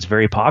stocks. It's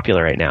very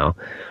popular right now.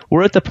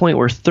 We're at the point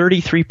where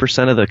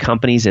 33% of the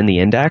companies in the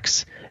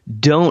index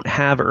don't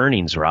have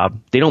earnings, Rob.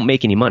 They don't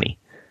make any money.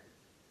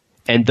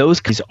 And those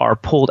companies are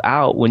pulled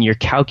out when you're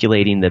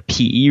calculating the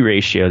PE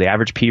ratio, the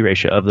average PE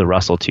ratio of the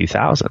Russell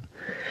 2000.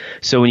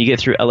 So when you get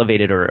through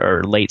elevated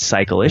or late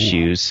cycle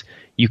issues,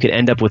 you could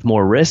end up with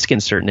more risk in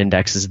certain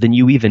indexes than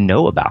you even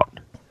know about.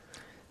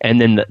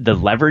 And then the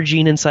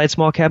leveraging inside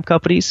small cap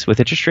companies with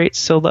interest rates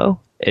so low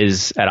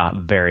is at a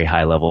very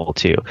high level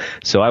too.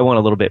 So I want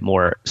a little bit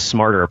more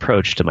smarter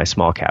approach to my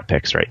small cap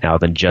picks right now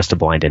than just a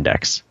blind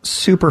index.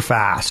 Super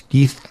fast. Do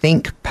you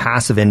think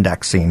passive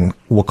indexing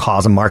will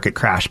cause a market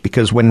crash?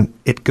 Because when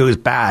it goes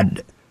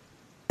bad,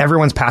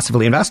 everyone's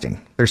passively investing.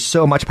 There's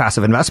so much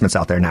passive investments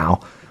out there now.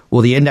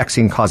 Will the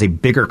indexing cause a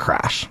bigger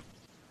crash?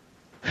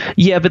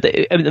 Yeah, but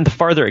the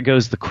farther it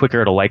goes, the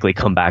quicker it'll likely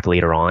come back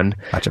later on.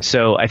 Gotcha.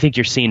 So I think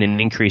you're seeing an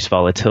increased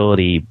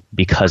volatility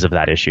because of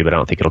that issue, but I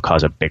don't think it'll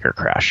cause a bigger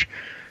crash.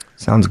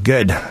 Sounds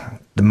good.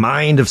 The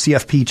mind of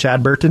CFP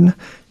Chad Burton.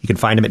 You can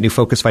find him at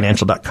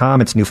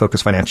newfocusfinancial.com. It's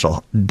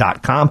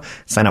newfocusfinancial.com.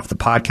 Sign up for the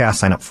podcast,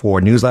 sign up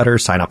for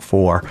newsletters, sign up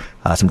for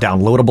some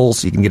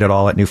downloadables. You can get it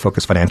all at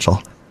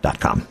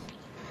newfocusfinancial.com.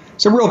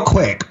 So real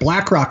quick,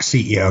 BlackRock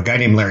CEO, a guy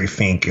named Larry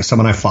Fink, is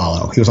someone I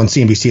follow. He was on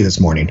CNBC this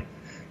morning.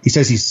 He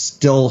says he's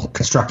still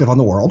constructive on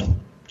the world.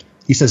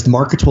 He says the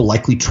markets will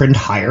likely trend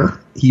higher.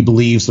 He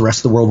believes the rest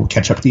of the world will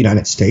catch up to the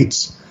United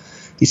States.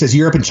 He says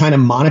Europe and China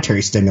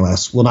monetary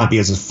stimulus will not be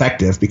as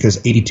effective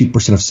because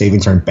 82% of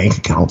savings are in bank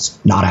accounts,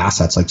 not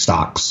assets like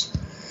stocks.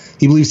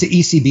 He believes the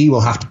ECB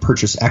will have to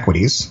purchase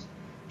equities.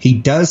 He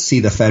does see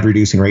the Fed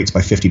reducing rates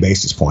by 50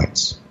 basis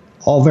points.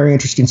 All very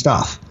interesting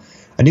stuff.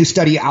 A new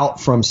study out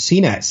from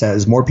CNET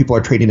says more people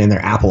are trading in their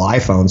Apple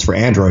iPhones for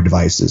Android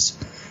devices.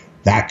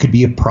 That could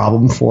be a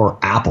problem for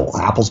Apple.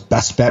 Apple's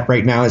best bet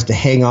right now is to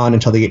hang on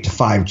until they get to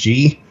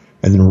 5G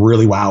and then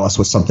really wow us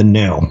with something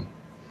new.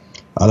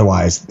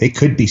 Otherwise, this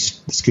could be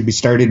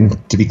starting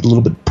to be a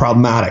little bit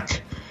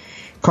problematic.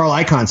 Carl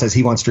Icahn says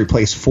he wants to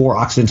replace 4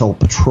 Occidental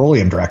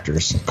Petroleum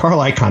directors. Carl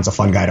Icahn's a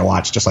fun guy to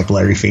watch, just like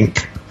Larry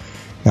Fink.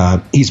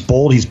 He's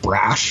bold, he's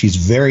brash, he's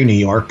very New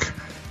York.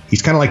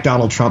 He's kind of like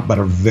Donald Trump, but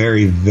a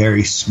very,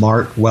 very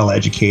smart,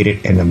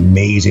 well-educated, and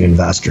amazing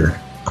investor.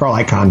 Carl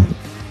Icahn,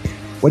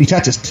 what he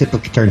touches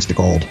typically turns to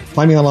gold.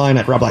 Find me online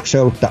at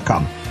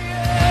robblackshow.com.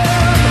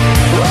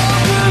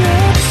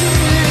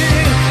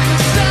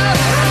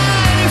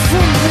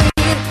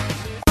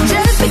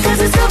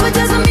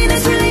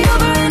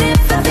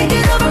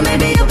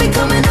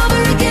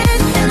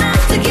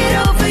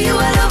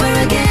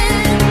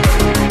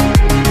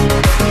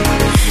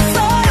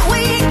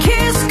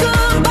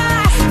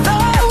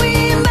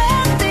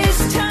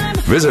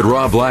 Visit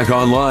Rob Black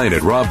online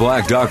at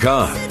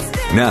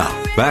robblack.com. Now,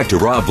 back to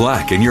Rob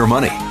Black and Your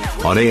Money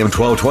on AM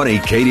 1220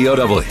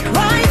 KDOW.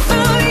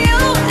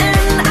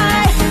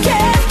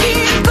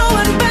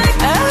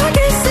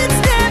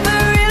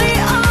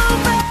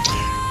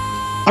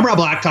 I'm Rob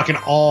Black, talking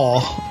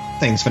all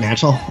things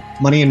financial,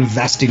 money,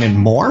 investing, and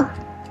more.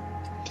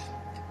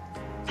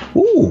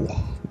 Ooh,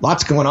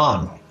 lots going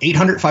on.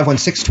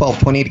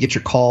 800-516-1220 to get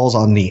your calls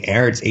on the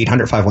air. It's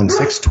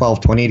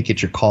 800-516-1220 to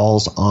get your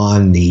calls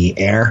on the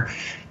air.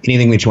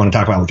 Anything that you want to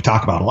talk about, we can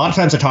talk about. A lot of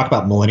times I talk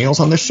about millennials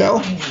on this show.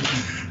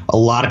 A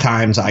lot of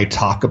times I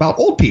talk about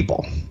old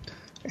people.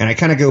 And I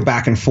kind of go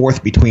back and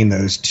forth between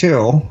those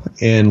two.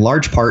 In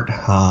large part,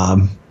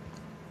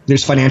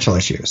 there's financial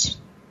issues.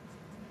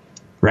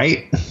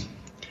 Right?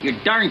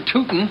 You're darn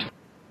tootin'.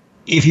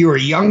 If you were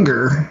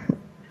younger,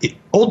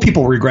 old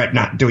people regret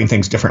not doing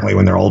things differently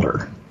when they're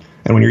older.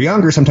 And when you're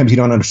younger, sometimes you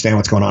don't understand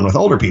what's going on with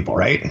older people,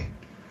 right?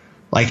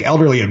 Like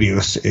elderly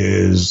abuse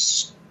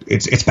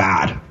it's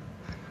bad.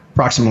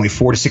 Approximately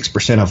 4 to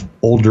 6% of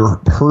older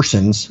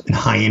persons in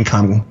high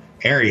income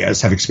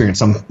areas have experienced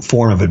some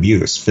form of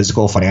abuse,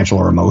 physical, financial,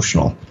 or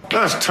emotional.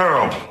 That's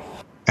terrible.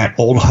 At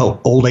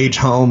old age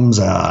homes,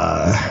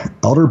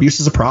 elder abuse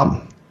is a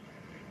problem.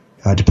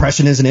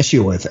 Depression is an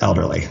issue with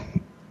elderly.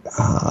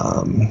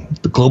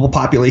 The global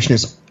population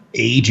is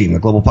aging. The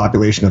global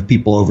population of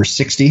people over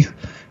 60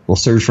 will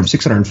surge from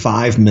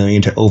 605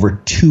 million to over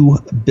 2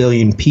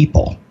 billion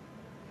people.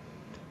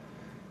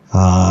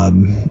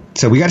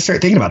 So we got to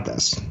start thinking about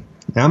this.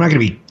 Now, I'm not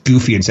going to be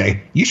goofy and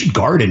say you should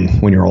garden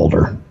when you're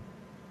older.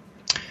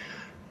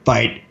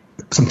 But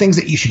some things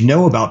that you should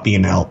know about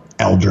being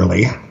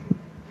elderly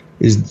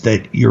is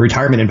that your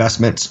retirement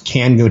investments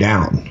can go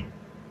down.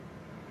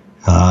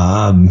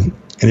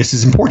 And this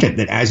is important,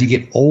 that as you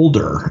get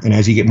older and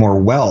as you get more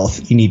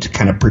wealth, you need to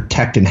kind of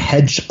protect and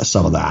hedge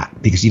some of that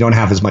because you don't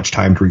have as much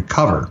time to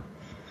recover.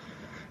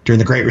 During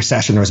the Great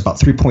Recession, there was about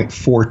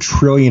 $3.4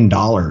 trillion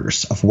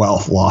of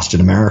wealth lost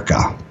in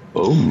America.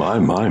 Oh,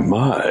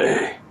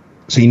 my.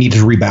 So you need to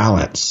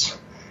rebalance.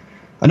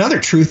 Another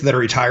truth that a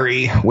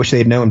retiree wish they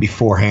had known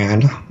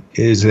beforehand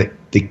is that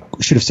they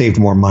should have saved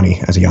more money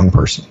as a young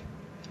person.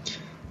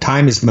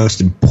 Time is the most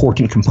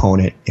important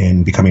component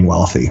in becoming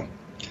wealthy.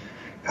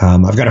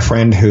 I've got a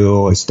friend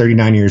who is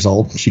 39 years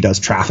old. She does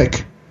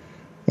traffic,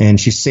 and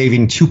she's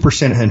saving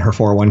 2% in her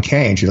 401k.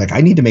 And she's like,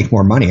 I need to make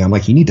more money. I'm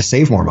like, you need to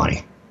save more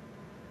money.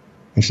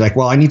 And she's like,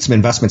 well, I need some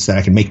investments that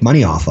I can make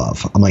money off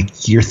of. I'm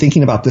like, you're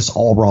thinking about this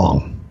all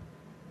wrong.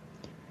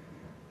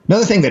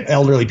 Another thing that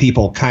elderly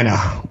people kind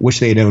of wish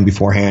they had known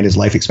beforehand is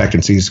life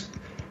expectancies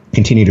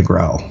continue to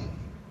grow.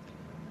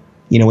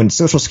 You know, when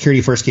Social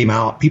Security first came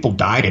out, people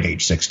died at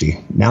age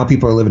 60. Now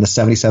people are living to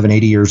 77,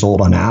 80 years old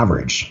on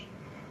average.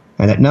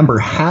 And that number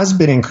has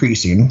been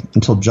increasing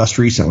until just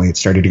recently. It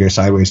started to go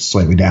sideways,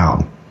 slightly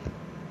down.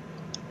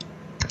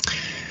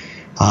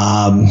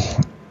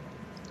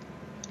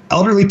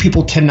 Elderly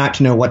people tend not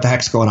to know what the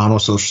heck's going on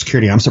with Social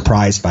Security. I'm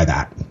surprised by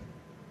that.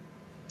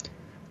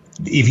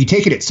 If you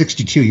take it at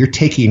 62, you're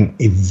taking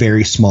a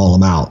very small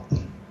amount.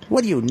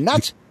 What are you,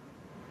 nuts?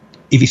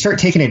 If you start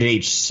taking it at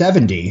age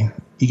 70,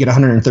 you get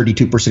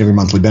 132% of your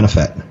monthly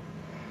benefit.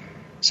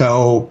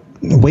 So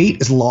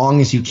wait as long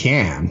as you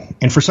can.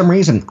 And for some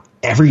reason,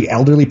 every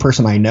elderly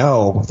person I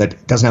know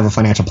that doesn't have a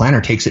financial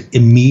planner takes it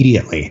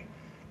immediately.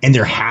 And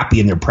they're happy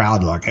and they're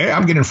proud. They're like, hey,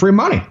 I'm getting free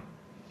money.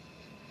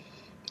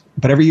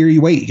 But every year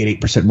you wait, you get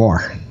 8%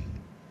 more.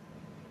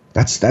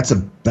 That's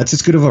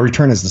as good of a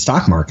return as the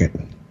stock market.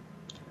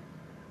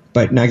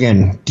 But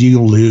again, do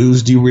you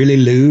lose? Do you really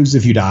lose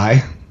if you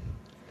die?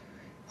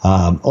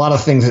 A lot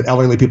of things that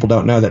elderly people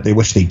don't know that they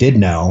wish they did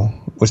know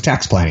was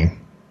tax planning.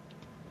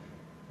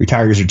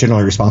 Retirees are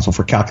generally responsible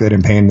for calculating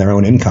and paying their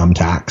own income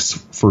tax.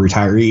 For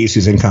retirees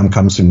whose income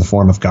comes in the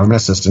form of government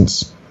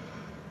assistance,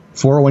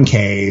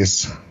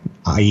 401ks,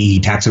 i.e.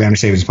 tax advantage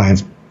savings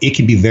plans, it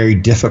can be very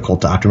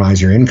difficult to optimize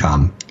your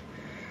income.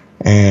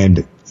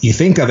 And you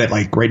think of it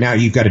like right now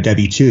you've got a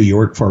W-2, you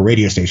work for a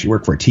radio station, you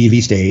work for a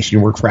TV station,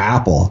 you work for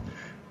Apple.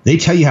 They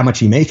tell you how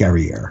much you make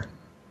every year.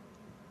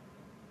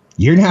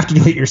 You're going to have to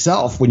do it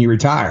yourself when you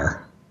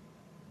retire.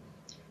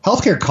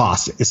 Healthcare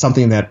costs is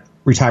something that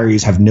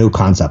retirees have no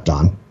concept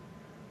on.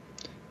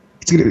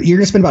 You're going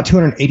to spend about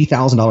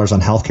 $280,000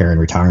 on healthcare in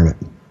retirement.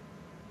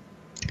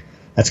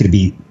 That's going to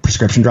be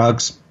prescription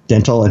drugs,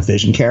 dental, and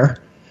vision care.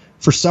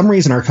 For some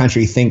reason, our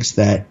country thinks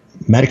that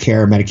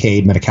Medicare,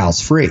 Medicaid, Medi-Cal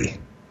is free.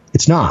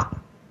 It's not.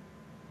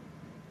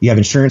 You have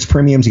insurance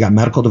premiums. You got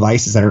medical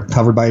devices that are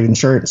covered by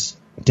insurance.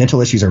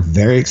 Dental issues are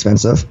very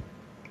expensive.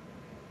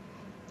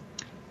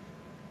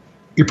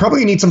 You're probably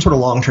going to need some sort of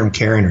long-term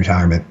care in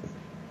retirement.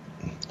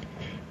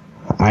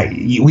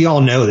 We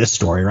all know this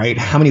story, right?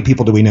 How many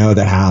people do we know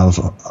that have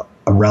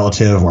a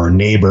relative or a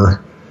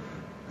neighbor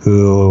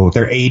who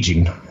they're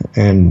aging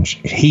and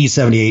he's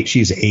 78,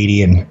 she's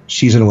 80, and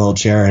she's in a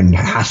wheelchair and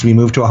has to be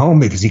moved to a home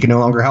because he can no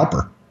longer help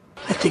her?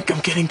 I think I'm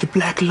getting the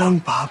black lung,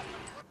 Bob.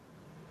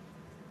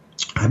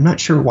 I'm not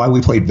sure why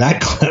we played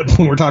that clip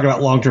when we're talking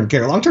about long-term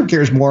care. Long-term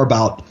care is more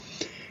about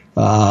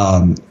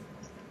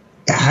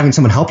having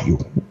someone help you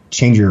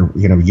change your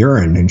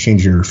urine and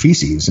change your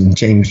feces and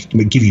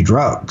give you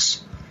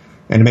drugs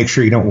and to make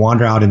sure you don't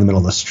wander out in the middle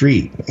of the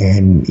street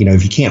and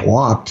if you can't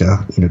walk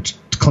to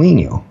clean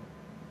you.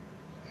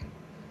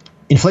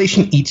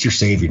 Inflation eats your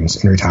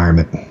savings in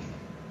retirement.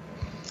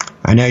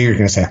 I know you're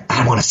going to say,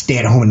 I want to stay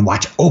at home and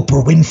watch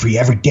Oprah Winfrey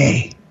every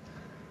day.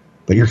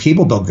 But your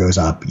cable bill goes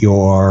up.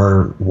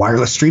 Your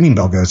wireless streaming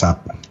bill goes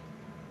up.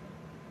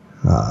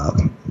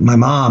 My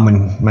mom,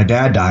 when my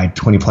dad died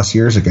 20 plus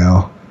years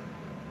ago,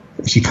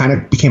 she kind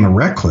of became a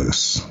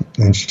recluse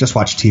and she just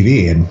watched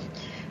TV. And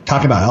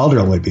talking about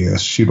elderly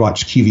abuse, she'd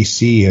watch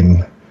QVC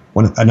and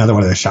another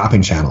one of the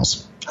shopping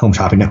channels, Home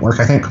Shopping Network,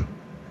 I think.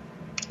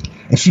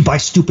 And she'd buy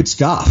stupid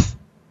stuff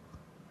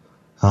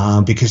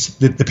because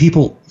the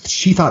people,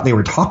 she thought they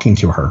were talking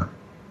to her.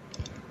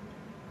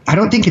 I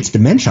don't think it's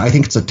dementia. I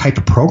think it's a type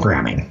of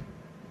programming.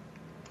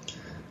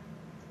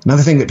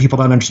 Another thing that people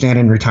don't understand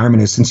in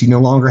retirement is since you no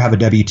longer have a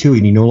W-2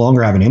 and you no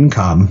longer have an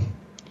income,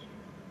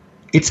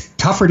 it's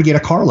tougher to get a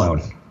car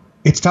loan.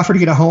 It's tougher to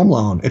get a home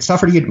loan. It's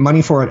tougher to get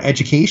money for an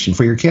education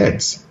for your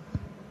kids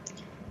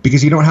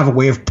because you don't have a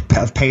way of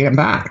paying them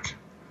back.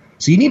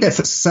 So you need to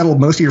settle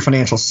most of your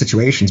financial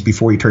situations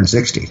before you turn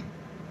 60,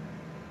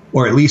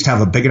 or at least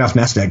have a big enough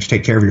nest egg to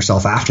take care of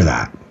yourself after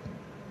that.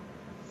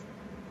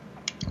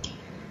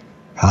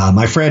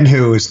 My friend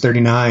who is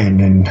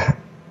 39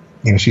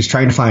 and she's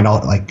trying to find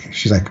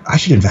she's like, I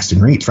should invest in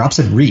REITs. Rob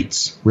said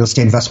REITs, real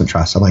estate investment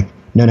trusts. I'm like,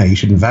 no, you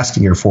should invest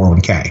in your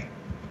 401k.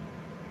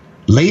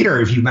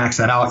 Later, if you max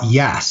that out,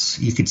 yes,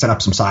 you could set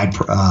up some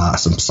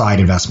side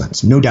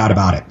investments. No doubt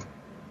about it.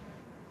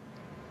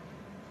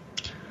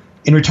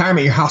 In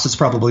retirement, your house is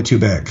probably too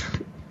big.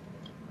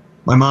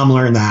 My mom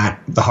learned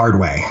that the hard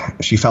way.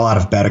 She fell out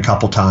of bed a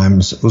couple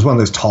times. It was one of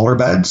those taller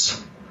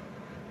beds.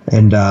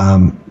 And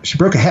she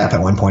broke a hip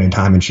at one point in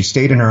time, and she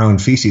stayed in her own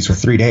feces for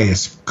 3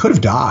 days. Could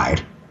have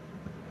died,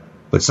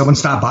 but someone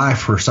stopped by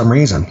for some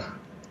reason.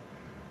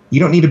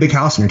 You don't need a big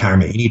house in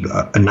retirement. You need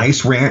a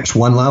nice ranch,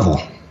 one level.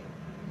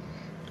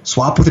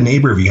 Swap with a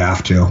neighbor if you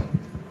have to.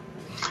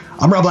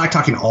 I'm Rob Black,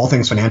 talking all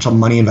things financial,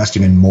 money,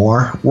 investing, and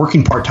more.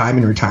 Working part-time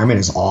in retirement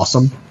is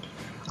awesome.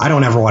 I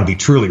don't ever want to be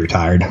truly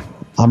retired.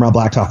 I'm Rob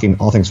Black, talking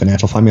all things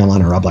financial. Find me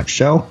online at Rob Black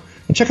Show.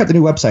 And check out the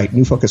new website,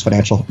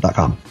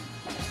 newfocusfinancial.com.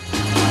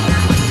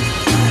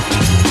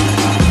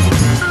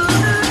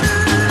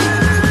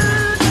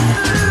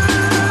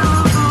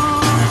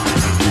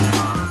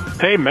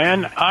 Hey,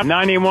 man, I'm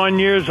 91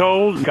 years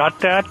old. Got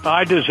that?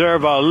 I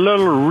deserve a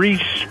little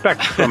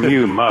respect from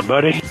you, my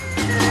buddy.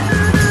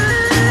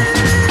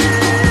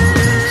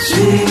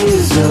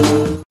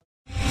 Jesus.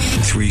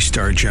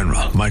 3-star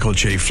General Michael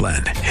J.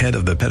 Flynn, head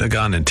of the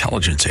Pentagon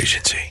Intelligence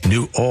Agency,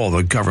 knew all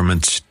the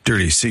government's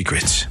dirty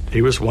secrets.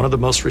 He was one of the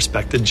most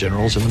respected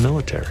generals in the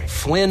military.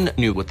 Flynn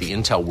knew what the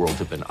intel world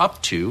had been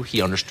up to.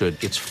 He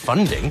understood its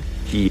funding.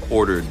 He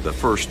ordered the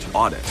first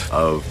audit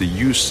of the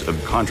use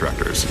of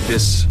contractors.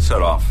 This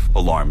set off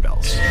alarm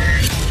bells.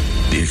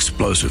 The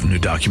explosive new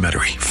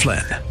documentary,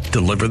 Flynn,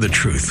 Deliver the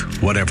Truth,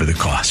 Whatever the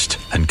Cost,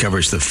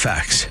 uncovers the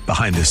facts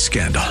behind this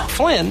scandal.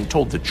 Flynn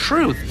told the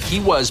truth. He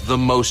was the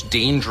most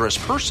dangerous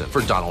person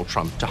for Donald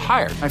Trump to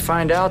hire. I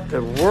find out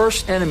the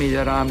worst enemy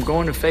that I'm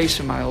going to face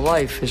in my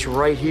life is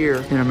right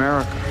here in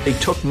America. They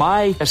took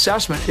my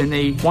assessment and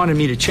they wanted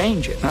me to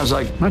change it. And I was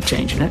like, I'm not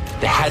changing it.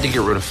 They had to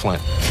get rid of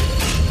Flynn.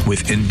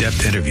 With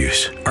in-depth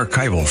interviews,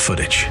 archival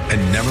footage,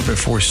 and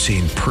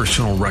never-before-seen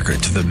personal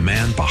records of the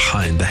man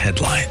behind the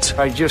headlines.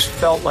 I just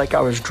felt like I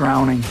was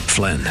drowning.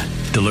 Flynn,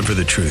 Deliver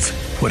the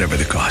Truth, Whatever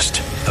the Cost.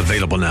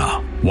 Available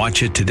now.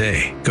 Watch it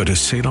today. Go to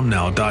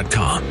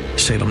salemnow.com.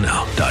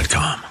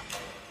 salemnow.com.